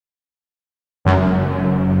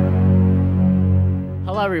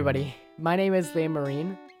Hello everybody, my name is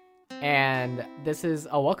Marin, and this is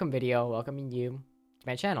a welcome video welcoming you to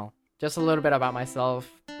my channel. Just a little bit about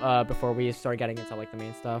myself before we start getting into like the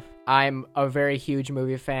main stuff. I'm a very huge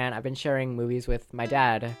movie fan. I've been sharing movies with my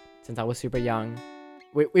dad since I was super young.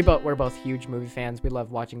 We're both huge movie fans. We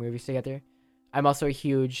love watching movies together. I'm also a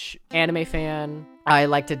huge anime fan. I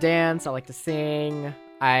like to dance, I like to sing,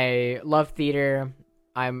 I love theater.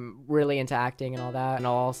 I'm really into acting and all that, and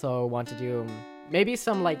I'll also want to do maybe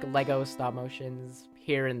some like Lego stop motions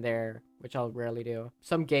here and there, which I'll rarely do.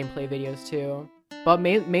 Some gameplay videos too, but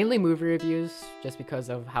mainly movie reviews, just because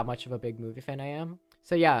of how much of a big movie fan I am.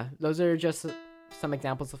 So yeah, those are just some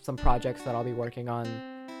examples of some projects that I'll be working on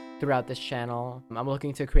throughout this channel. I'm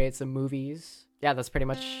looking to create some movies. Yeah, that's pretty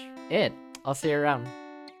much it. I'll see you around.